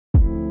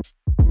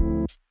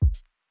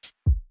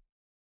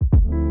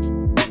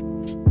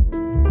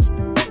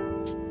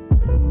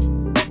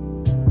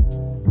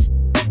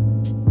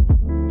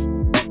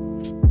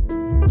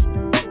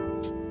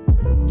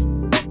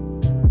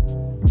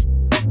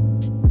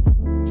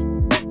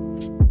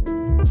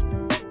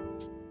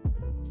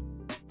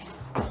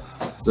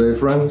So hey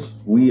friends,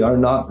 we are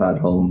not at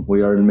home,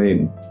 we are in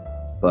Maine,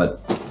 but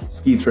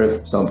ski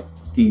trip, some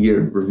ski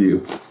gear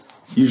review.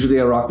 Usually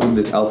I rock with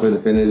this Alpha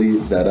Infinity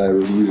that I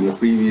reviewed in a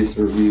previous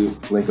review,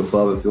 link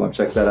above if you want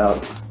to check that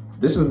out.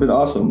 This has been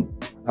awesome.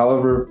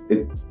 However,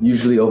 it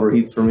usually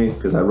overheats for me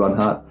because I run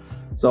hot.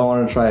 So I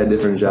want to try a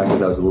different jacket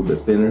that was a little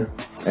bit thinner,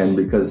 and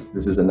because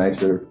this is a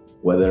nicer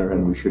weather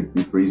and we should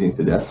be freezing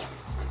to death.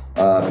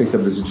 I picked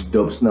up this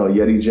Dope Snow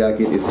Yeti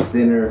Jacket. It's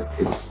thinner,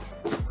 it's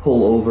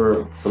pull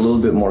over, it's a little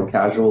bit more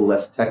casual,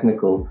 less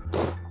technical,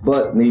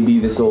 but maybe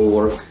this will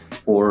work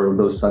for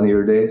those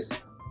sunnier days,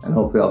 and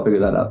hopefully I'll figure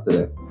that out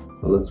today.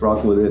 So let's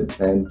rock with it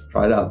and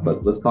try it out,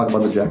 but let's talk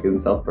about the jacket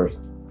itself first.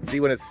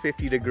 See when it's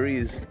 50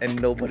 degrees and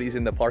nobody's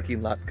in the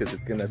parking lot because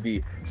it's gonna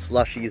be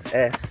slushy as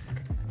F.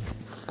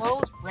 Well, it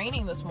was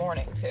raining this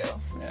morning too.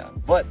 Yeah,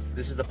 but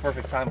this is the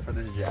perfect time for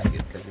this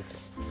jacket because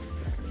it's,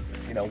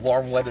 you know,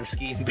 warm weather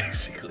skiing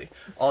basically.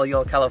 All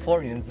y'all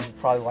Californians, this is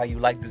probably why you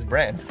like this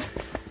brand.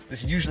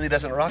 This usually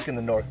doesn't rock in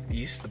the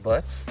Northeast,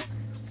 but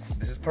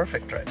this is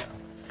perfect right now.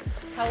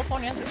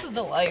 Californians, this is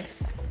the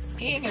life.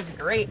 Skiing is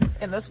great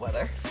in this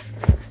weather.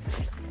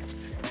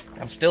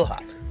 I'm still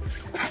hot.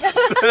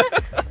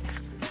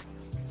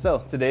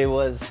 So today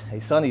was a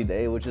sunny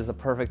day, which is a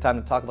perfect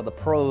time to talk about the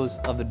pros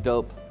of the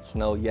Dope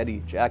Snow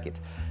Yeti Jacket.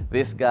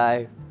 This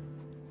guy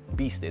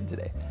beasted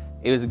today.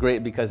 It was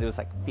great because it was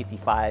like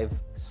 55,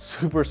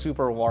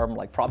 super warm,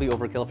 like probably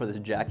overkill for this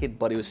jacket,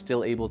 but it was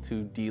still able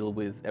to deal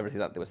with everything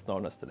that was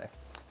thrown us today.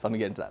 So let me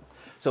get into that.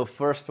 So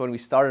first, when we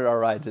started our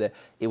ride today,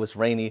 it was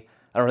rainy.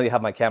 I don't really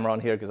have my camera on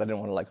here because I didn't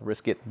want to like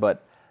risk it,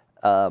 but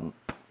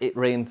it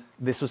rained.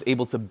 This was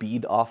able to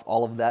bead off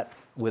all of that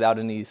without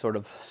any sort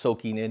of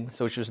soaking in,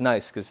 so which was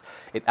nice because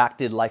it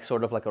acted like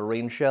sort of like a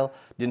rain shell.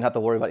 Didn't have to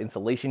worry about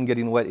insulation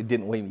getting wet. It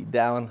didn't weigh me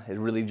down. It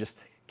really just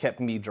kept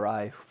me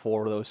dry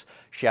for those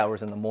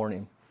showers in the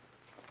morning.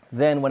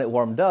 Then when it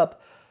warmed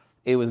up,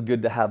 it was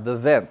good to have the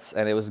vents,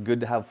 and it was good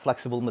to have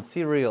flexible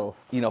material.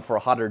 You know, for a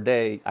hotter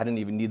day, I didn't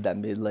even need that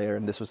mid layer,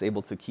 and this was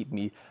able to keep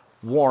me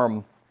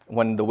warm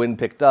when the wind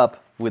picked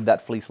up with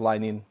that fleece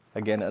lining.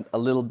 Again, a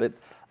little bit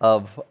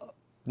of,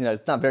 you know,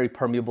 it's not very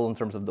permeable in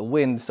terms of the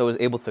wind, so it was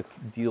able to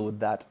deal with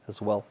that as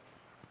well.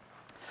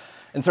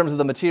 In terms of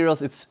the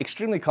materials, it's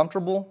extremely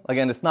comfortable.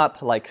 Again, it's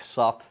not like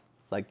soft,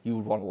 like you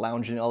would want to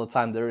lounge in all the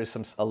time. There is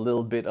a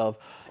little bit of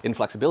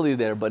inflexibility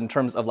there, but in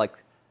terms of like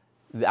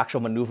the actual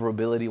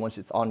maneuverability once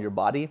it's on your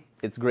body,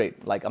 it's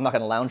great. Like I'm not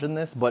going to lounge in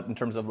this, but in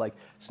terms of like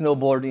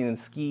snowboarding and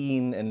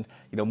skiing and,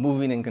 you know,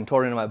 moving and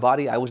contorting my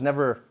body, I was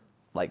never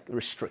like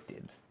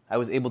restricted. I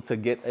was able to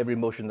get every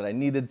motion that I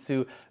needed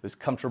to. It was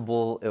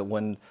comfortable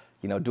when,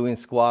 you know, doing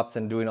squats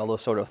and doing all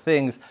those sort of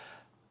things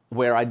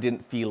where I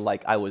didn't feel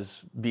like I was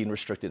being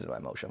restricted in my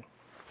motion.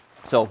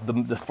 So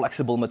the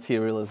flexible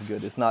material is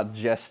good. It's not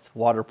just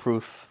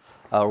waterproof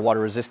or water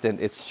resistant,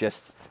 it's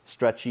just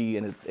stretchy,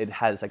 and it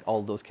has like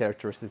all those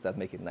characteristics that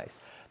make it nice.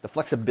 The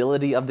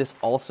flexibility of this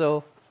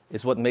also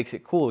is what makes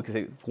it cool because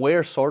it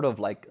wears sort of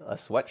like a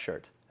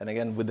sweatshirt. And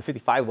again, with the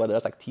 55 weather,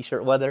 that's like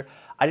t-shirt weather.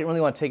 I didn't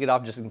really want to take it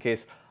off just in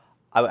case.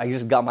 I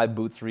just got my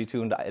boots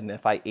retuned, and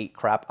if I ate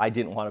crap, I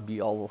didn't want to be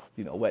all,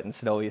 you know, wet and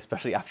snowy,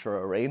 especially after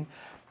a rain.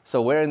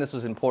 So wearing this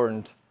was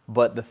important.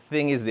 But the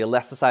thing is, the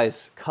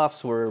elasticized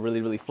cuffs were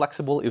really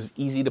flexible. It was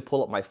easy to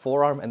pull up my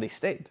forearm, and they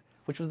stayed,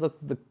 which was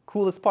the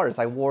coolest part. Is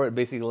I wore it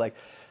basically like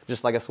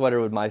just like a sweater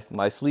with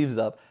my sleeves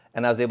up,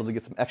 and I was able to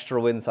get some extra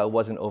wind so I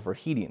wasn't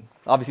overheating.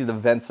 Obviously, the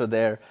vents are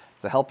there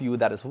to help you with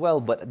that as well,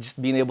 but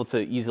just being able to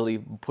easily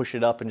push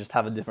it up and just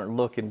have a different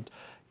look and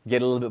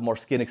get a little bit more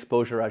skin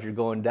exposure as you're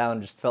going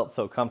down just felt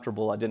so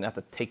comfortable. I didn't have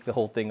to take the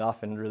whole thing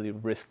off and really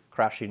risk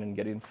crashing and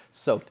getting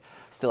soaked.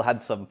 Still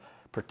had some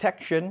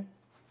protection,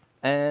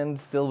 and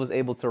still was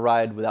able to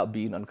ride without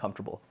being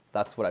uncomfortable.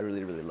 That's what I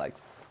really liked.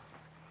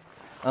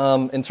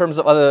 In terms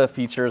of other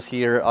features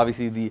here,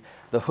 obviously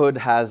the hood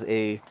has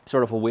a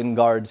sort of a wind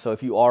guard, so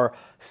if you are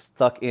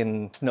stuck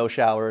in snow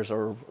showers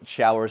or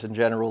showers in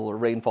general or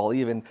rainfall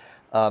even,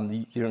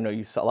 you know,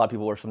 you saw a lot of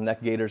people wear some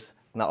neck gaiters.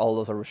 Not all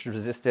of those are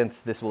resistant.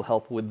 This will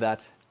help with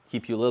that,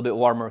 keep you a little bit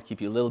warmer,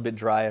 keep you a little bit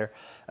drier,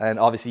 and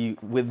obviously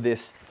with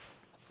this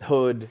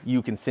hood,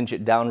 you can cinch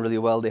it down really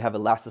well. They have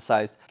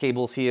elasticized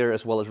cables here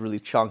as well as really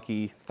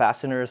chunky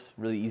fasteners,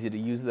 really easy to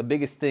use. The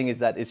biggest thing is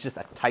that it's just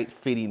a tight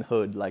fitting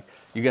hood. Like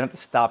you're gonna have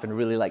to stop and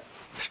really like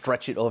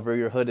stretch it over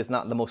your hood. It's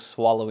not the most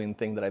swallowing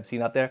thing that I've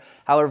seen out there.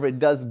 However, it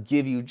does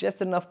give you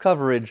just enough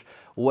coverage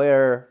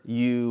where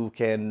you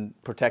can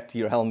protect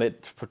your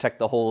helmet, protect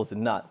the holes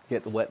and not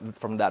get wet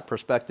from that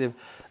perspective.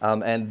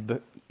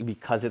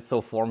 Because it's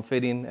so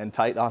form-fitting and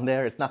tight on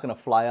there, it's not gonna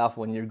fly off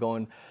when you're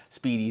going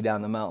speedy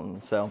down the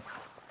mountain. So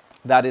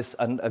that is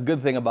a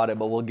good thing about it,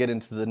 but we'll get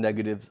into the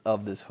negatives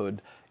of this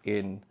hood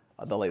in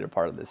the later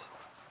part of this.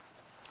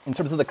 In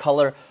terms of the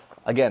color,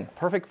 again,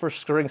 perfect for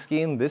spring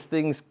skiing. This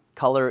thing's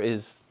color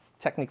is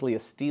technically a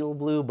steel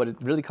blue, but it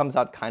really comes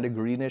out kind of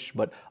greenish.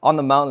 But on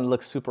the mountain, it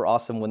looks super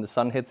awesome when the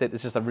sun hits it.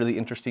 It's just a really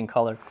interesting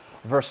color,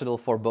 versatile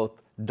for both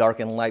dark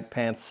and light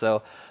pants.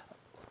 So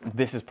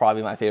this is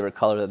probably my favorite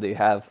color that they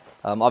have.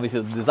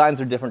 Obviously, the designs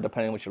are different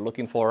depending on what you're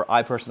looking for.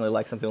 I personally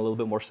like something a little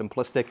bit more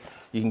simplistic.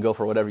 You can go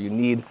for whatever you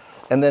need.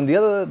 And then the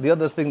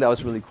other thing that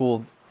was really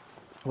cool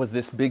was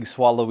this big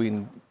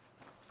swallowing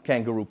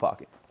kangaroo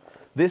pocket.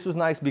 This was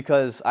nice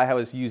because I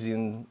was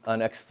using an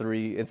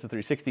X3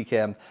 Insta360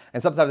 cam,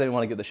 and sometimes I didn't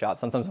want to get the shot.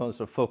 Sometimes I wanted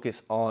to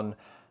focus on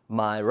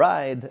my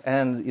ride,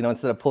 and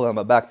instead of pulling on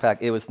my backpack,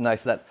 it was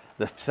nice that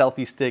the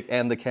selfie stick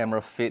and the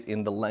camera fit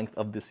in the length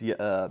of this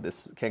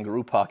this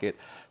kangaroo pocket,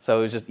 so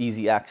it was just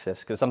easy access.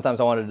 Because sometimes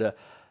I wanted to,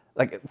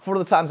 like, for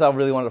the times I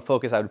really wanted to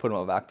focus, I would put it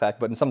in my backpack,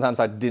 but sometimes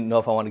I didn't know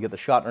if I wanted to get the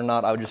shot or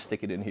not, I would just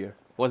stick it in here.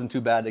 It wasn't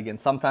too bad. Again,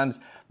 sometimes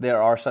there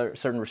are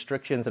certain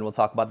restrictions, and we'll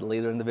talk about it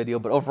later in the video,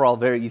 but overall,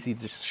 very easy to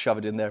just shove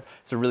it in there.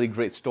 It's a really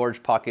great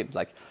storage pocket,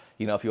 like,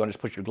 if you want to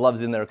just put your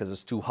gloves in there because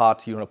it's too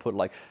hot, you want to put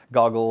like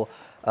goggle,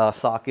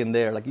 sock in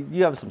there, like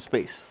you have some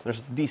space. There's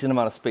a decent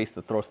amount of space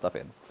to throw stuff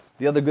in.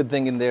 The other good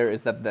thing in there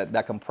is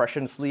that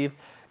compression sleeve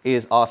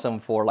is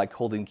awesome for like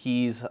holding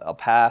keys, a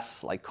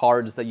pass, like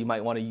cards that you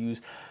might want to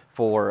use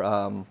for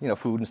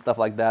food and stuff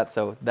like that.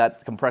 So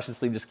that compression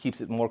sleeve just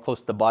keeps it more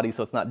close to the body,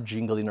 so it's not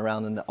jingling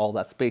around in all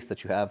that space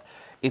that you have.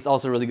 It's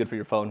also really good for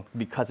your phone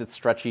because it's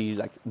stretchy.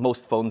 Like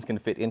most phones can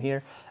fit in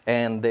here,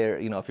 and they're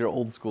if you're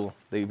old school,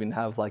 they even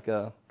have like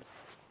a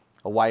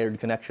wired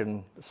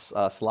connection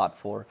slot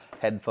for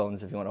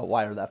headphones if you want to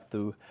wire that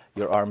through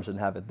your arms and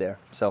have it there.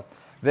 So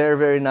very,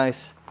 very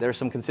nice. There are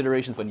some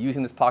considerations when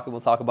using this pocket we'll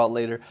talk about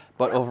later,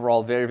 but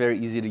overall very, very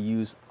easy to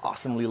use,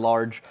 awesomely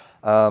large,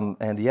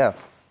 and yeah,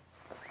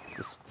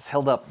 it's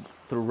held up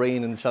through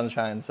rain and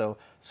sunshine, so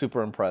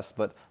super impressed.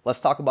 But let's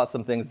talk about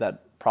some things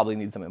that probably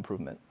need some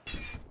improvement.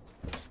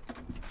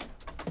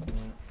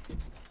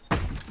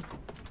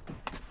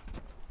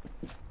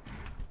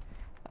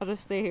 I'll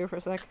just stay here for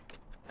a sec.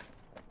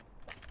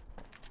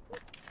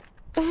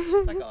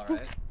 It's like all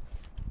right.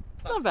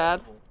 It's not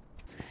bad.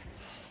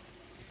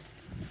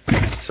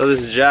 So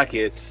this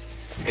jacket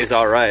is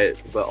all right,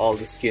 but all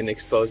the skin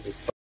exposed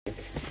is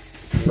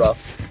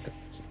rough.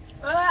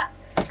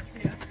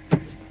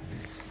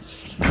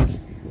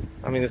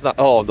 I mean, it's not,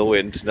 oh, the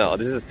wind. No,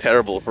 this is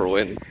terrible for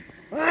wind.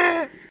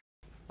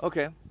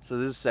 Okay, so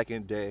this is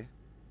second day,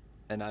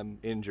 and I'm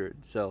injured,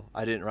 so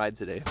I didn't ride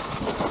today.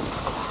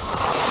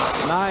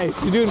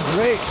 Nice, you're doing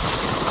great.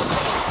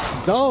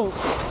 Dope.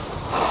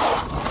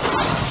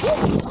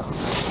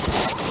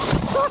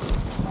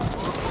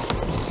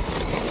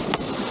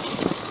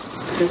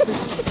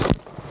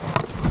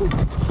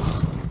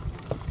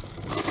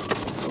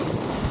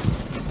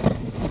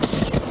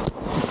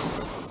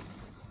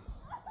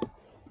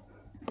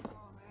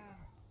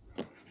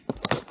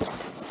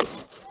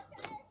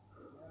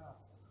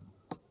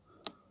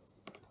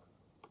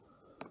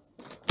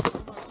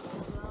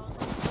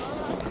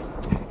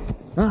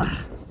 Ah.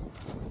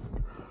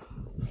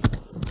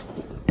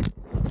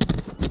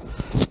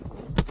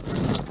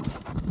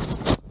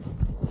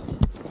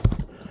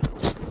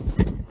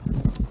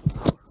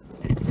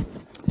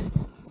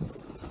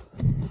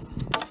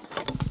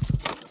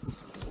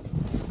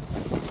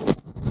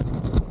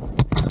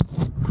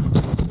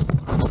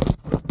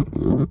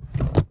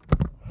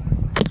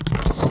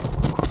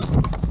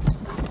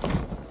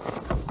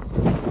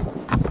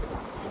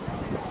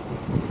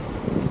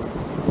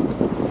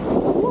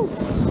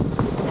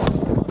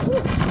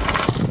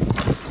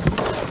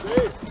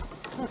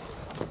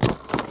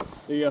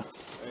 There you go.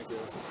 Thank you.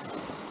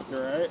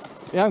 You alright?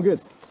 Yeah, I'm good.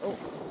 Oh.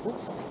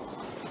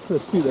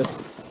 Let's see this.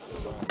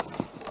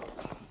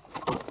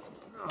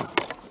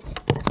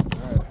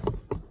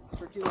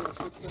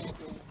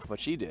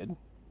 But she did,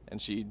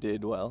 and she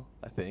did well,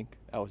 I think.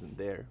 I wasn't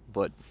there,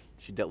 but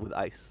she dealt with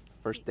ice.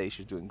 First day,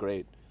 she's doing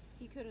great.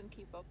 He couldn't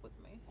keep up with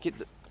me.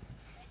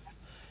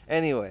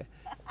 Anyway,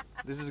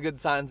 this is a good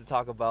time to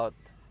talk about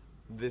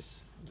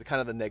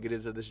kind of the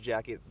negatives of this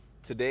jacket.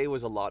 Today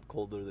was a lot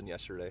colder than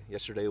yesterday.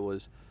 Yesterday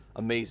was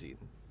amazing,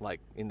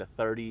 like in the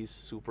 30s,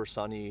 super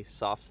sunny,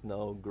 soft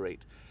snow,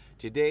 great.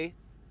 Today,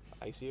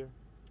 icier.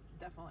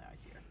 Definitely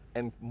icier.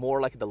 And more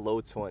like the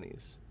low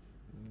 20s.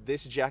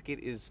 This jacket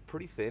is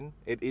pretty thin.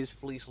 It is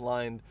fleece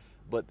lined,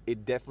 but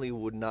it definitely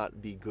would not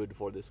be good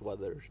for this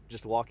weather.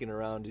 Just walking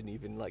around and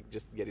even like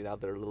just getting out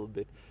there a little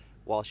bit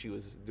while she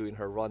was doing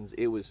her runs,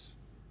 it was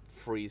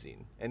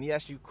freezing. And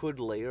yes, you could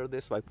layer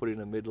this by putting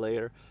a mid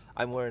layer.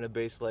 I'm wearing a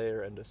base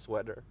layer and a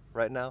sweater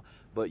right now,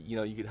 but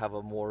you could have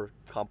a more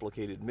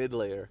complicated mid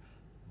layer,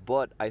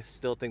 but I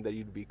still think that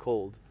you'd be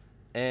cold.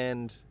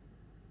 And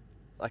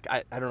like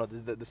I don't know,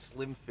 the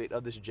slim fit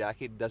of this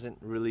jacket doesn't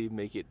really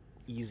make it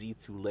easy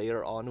to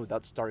layer on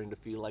without starting to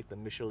feel like the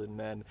Michelin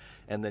Man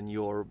and then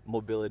your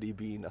mobility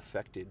being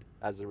affected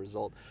as a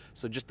result.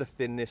 So just the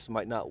thinness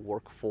might not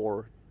work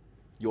for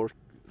your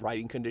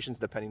riding conditions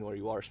depending where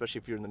you are, especially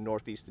if you're in the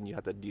Northeast and you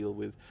have to deal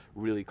with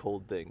really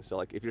cold things. So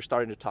like if you're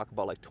starting to talk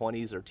about like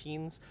 20s or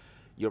teens,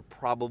 you're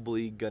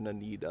probably gonna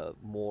need a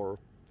more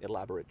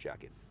elaborate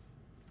jacket.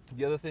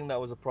 The other thing that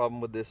was a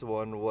problem with this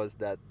one was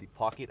that the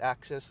pocket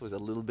access was a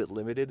little bit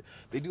limited.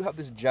 They do have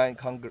this giant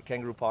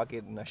kangaroo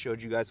pocket, and I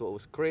showed you guys what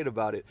was great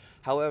about it.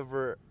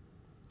 However,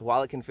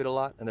 while it can fit a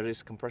lot and there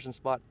is a compression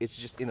spot, it's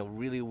just in a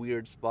really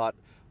weird spot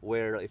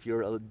where if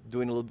you're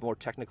doing a little bit more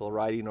technical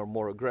riding or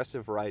more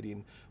aggressive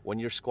riding, when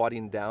you're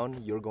squatting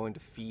down, you're going to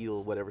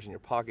feel whatever's in your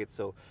pocket.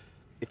 So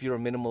if you're a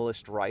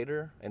minimalist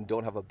rider and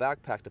don't have a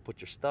backpack to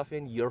put your stuff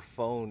in, your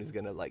phone is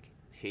gonna like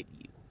hit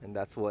you. And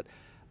that's what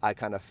I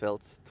kind of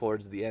felt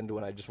towards the end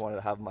when I just wanted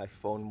to have my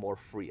phone more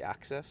free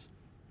access.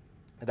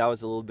 And that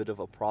was a little bit of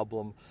a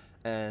problem.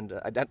 And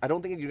I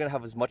don't think you're gonna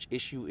have as much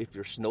issue if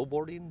you're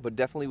snowboarding, but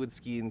definitely with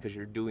skiing, because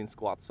you're doing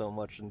squats so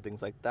much and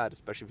things like that,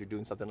 especially if you're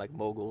doing something like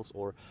moguls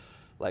or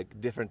like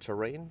different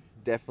terrain,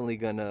 definitely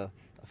gonna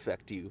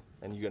affect you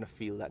and you're gonna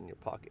feel that in your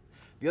pocket.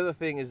 The other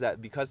thing is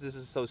that because this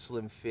is so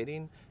slim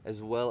fitting,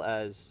 as well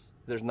as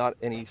there's not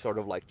any sort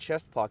of like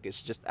chest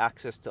pockets, just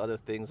access to other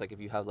things, like if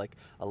you have like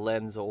a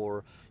lens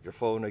or your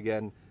phone,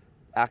 again,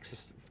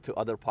 access to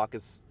other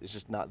pockets is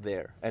just not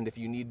there. And if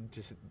you need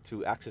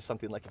to access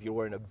something, like if you're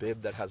wearing a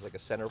bib that has like a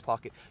center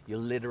pocket, you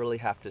literally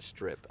have to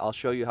strip. I'll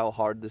show you how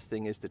hard this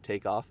thing is to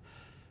take off,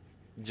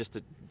 just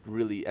to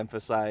really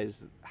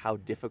emphasize how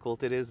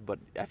difficult it is. But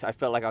I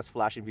felt like I was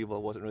flashing people. I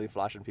wasn't really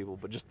flashing people,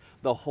 but just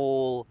the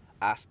whole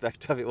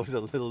aspect of it was a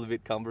little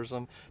bit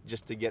cumbersome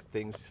just to get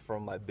things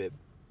from my bib.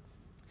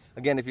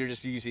 Again, if you're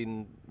just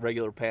using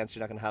regular pants,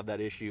 you're not gonna have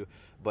that issue,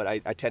 but I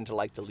tend to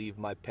like to leave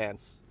my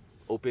pants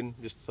open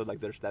just so like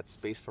there's that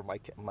space for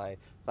my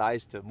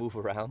thighs to move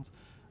around.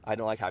 I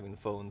don't like having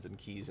phones and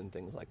keys and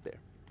things like there.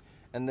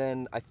 And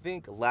then I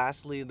think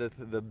lastly,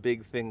 the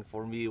big thing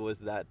for me was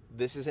that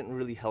this isn't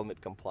really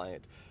helmet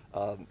compliant.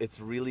 It's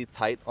really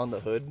tight on the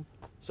hood,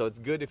 so it's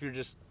good if you're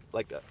just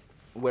like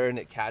wearing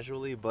it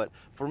casually, but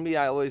for me,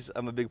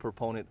 I'm a big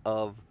proponent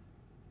of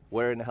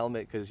wearing a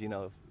helmet, because, you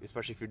know,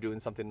 especially if you're doing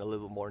something a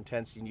little more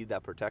intense, you need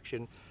that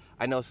protection.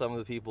 I know some of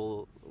the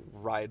people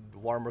ride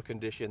warmer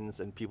conditions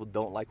and people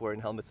don't like wearing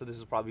helmets, so this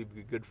is probably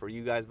good for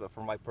you guys, but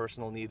for my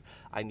personal need,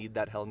 I need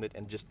that helmet.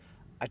 And just,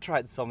 I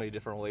tried so many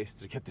different ways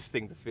to get this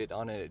thing to fit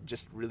on, and it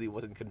just really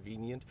wasn't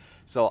convenient.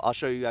 So I'll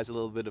show you guys a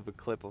little bit of a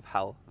clip of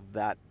how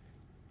that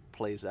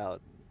plays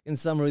out. In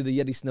summary, the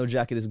Yeti Snow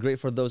Jacket is great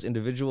for those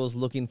individuals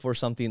looking for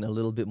something a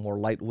little bit more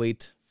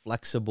lightweight,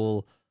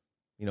 flexible,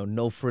 you know,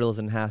 no frills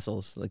and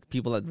hassles, like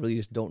people that really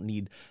just don't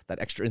need that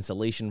extra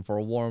insulation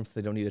for warmth.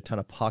 They don't need a ton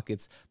of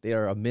pockets. They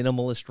are a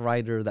minimalist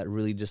rider that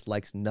really just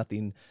likes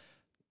nothing,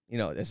 you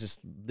know, it's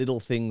just little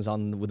things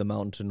on with the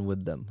mountain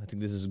with them. I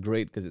think this is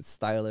great because it's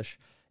stylish.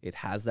 It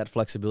has that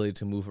flexibility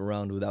to move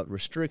around without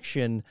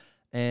restriction,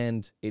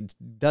 and it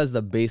does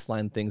the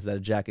baseline things that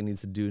a jacket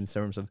needs to do in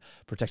terms of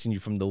protecting you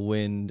from the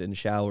wind and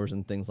showers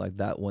and things like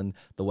that when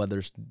the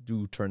weathers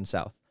do turn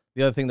south.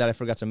 The other thing that I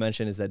forgot to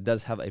mention is that it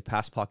does have a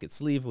pass pocket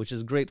sleeve, which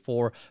is great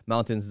for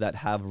mountains that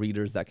have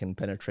readers that can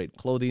penetrate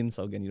clothing.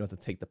 So again, you don't have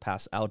to take the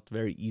pass out,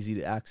 very easy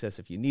to access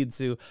if you need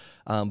to,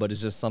 but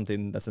it's just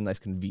something that's a nice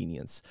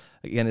convenience.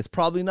 Again, it's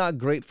probably not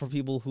great for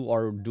people who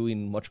are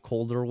doing much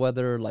colder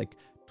weather, like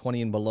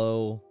 20 and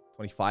below,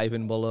 25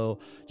 and below.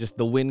 Just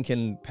the wind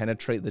can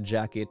penetrate the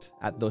jacket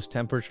at those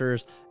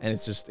temperatures, and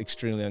it's just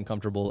extremely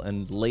uncomfortable.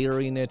 And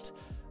layering it,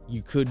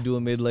 you could do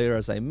a mid layer,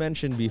 as I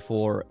mentioned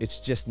before. It's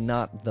just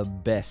not the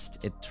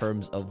best in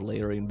terms of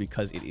layering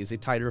because it is a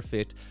tighter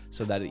fit,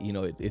 so that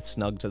it's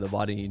snug to the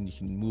body and you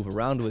can move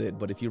around with it.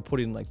 But if you're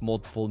putting like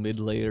multiple mid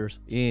layers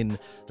in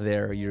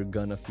there, you're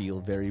gonna feel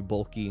very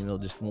bulky and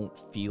it just won't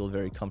feel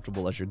very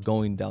comfortable as you're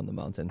going down the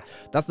mountain.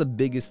 That's the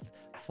biggest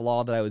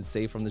flaw that I would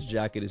say from this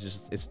jacket.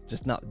 Is it's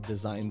just not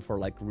designed for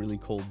like really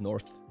cold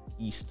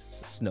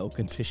northeast snow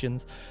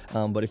conditions.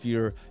 But if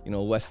you're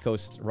a West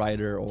Coast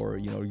rider, or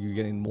you're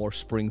getting more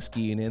spring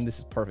skiing in, this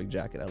is perfect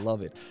jacket. I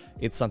love it.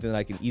 It's something that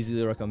I can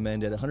easily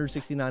recommend. At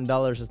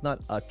 $169, it's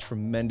not a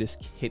tremendous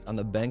hit on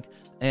the bank,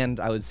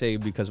 and I would say,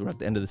 because we're at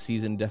the end of the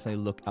season,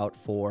 definitely look out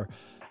for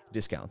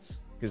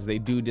discounts, because they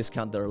do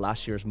discount their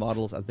last year's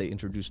models as they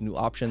introduce new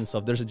options. So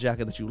if there's a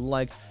jacket that you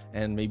liked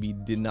and maybe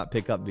did not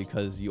pick up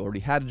because you already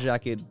had a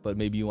jacket, but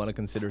maybe you want to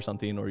consider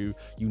something, or you're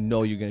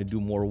going to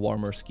do more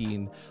warmer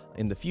skiing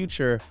in the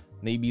future,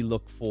 maybe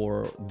look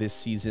for this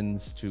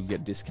season's to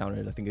get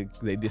discounted. I think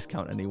they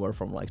discount anywhere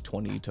from like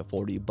 20 to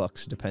 40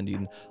 bucks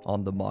depending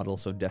on the model.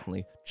 So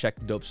definitely check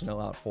Dope Snow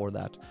out for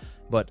that.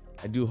 But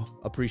I do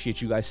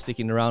appreciate you guys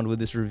sticking around with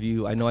this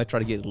review. I know I try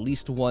to get at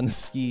least one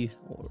ski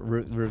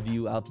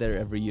review out there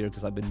every year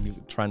because I've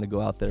been trying to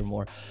go out there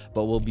more,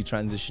 but we'll be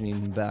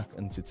transitioning back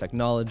into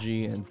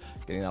technology and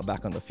getting out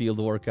back on the field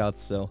workouts.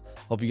 So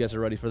hope you guys are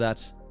ready for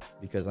that,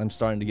 because I'm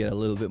starting to get a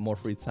little bit more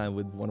free time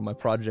with one of my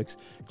projects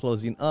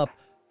closing up.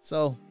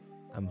 So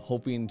I'm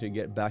hoping to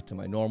get back to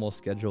my normal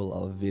schedule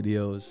of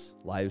videos,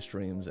 live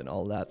streams, and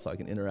all that, so I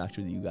can interact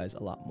with you guys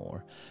a lot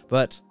more.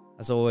 But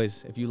as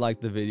always, if you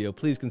liked the video,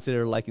 please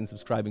consider liking,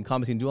 subscribing,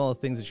 commenting, do all the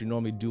things that you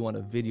normally do on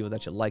a video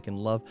that you like and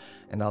love,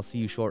 and I'll see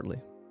you shortly.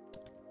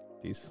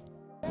 Peace.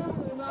 So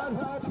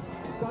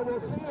we'll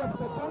see if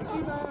the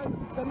monkey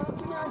man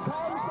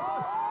comes.